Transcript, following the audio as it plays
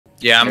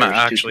Yeah, I'm There's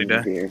actually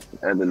two teams dead.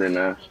 here, other than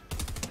us.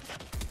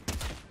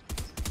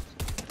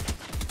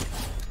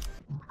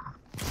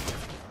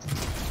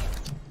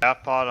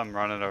 Half pod, I'm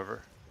running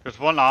over. There's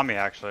one on me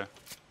actually.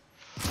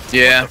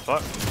 Yeah.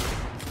 What the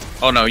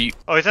fuck? Oh no, you.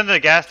 Oh, he's into the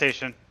gas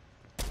station.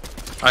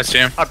 I see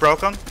him. I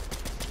broke him.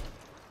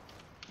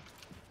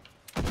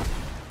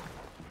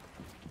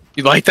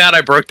 You like that?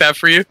 I broke that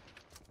for you.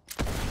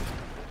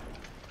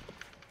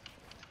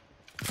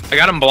 I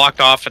got him blocked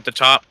off at the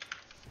top.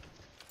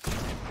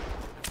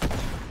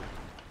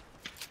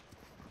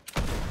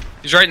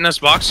 He's right in this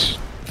box.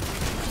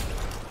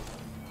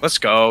 Let's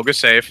go. Good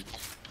save.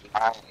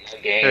 My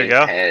game There you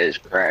go. has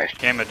crashed.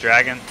 Game of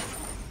Dragon.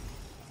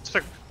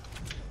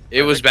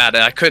 It was bad.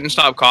 I couldn't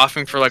stop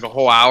coughing for like a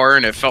whole hour,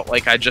 and it felt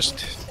like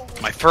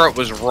my throat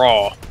was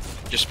raw.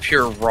 Just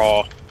pure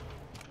raw.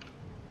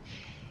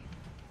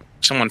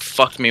 Someone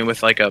fucked me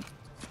with like a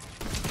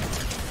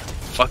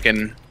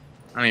fucking,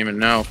 I don't even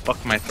know,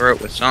 fucked my throat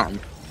with something.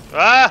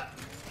 Ah!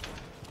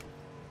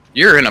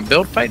 You're in a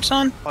build fight,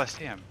 son? Oh, I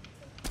see him.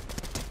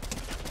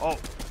 Oh. How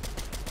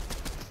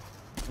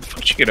the fuck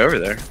did you get over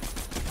there?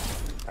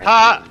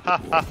 Ha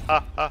ha ha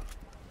ha ha.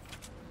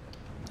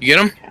 You get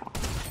him?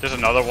 There's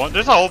another one.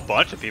 There's a whole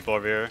bunch of people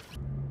over here.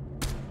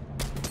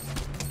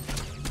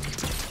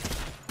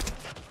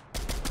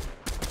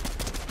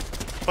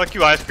 Fuck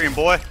you, ice cream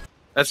boy.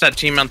 That's that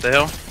team out the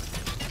hill.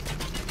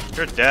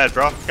 You're dead,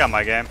 bro. Got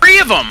my game. 3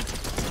 of them!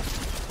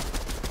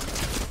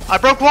 I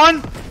broke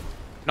one.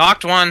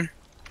 Knocked one,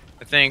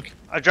 I think.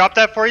 I dropped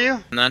that for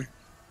you. And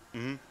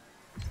then?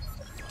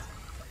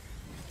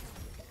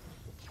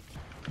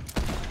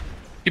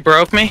 He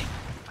broke me.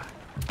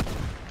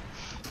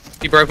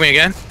 He broke me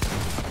again.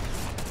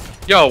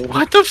 Yo,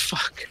 what the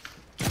fuck?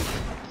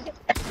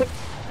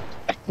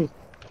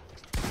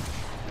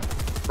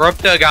 Broke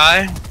the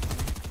guy.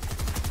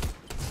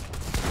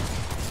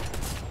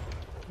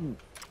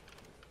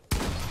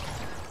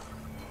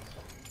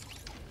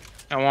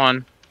 I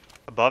won.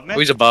 Above me? Oh,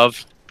 he's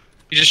above.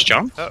 He just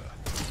jumped? Oh.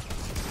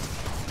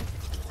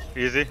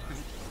 Easy.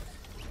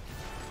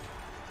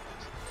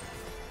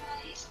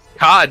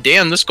 God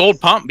damn, this gold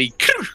pump be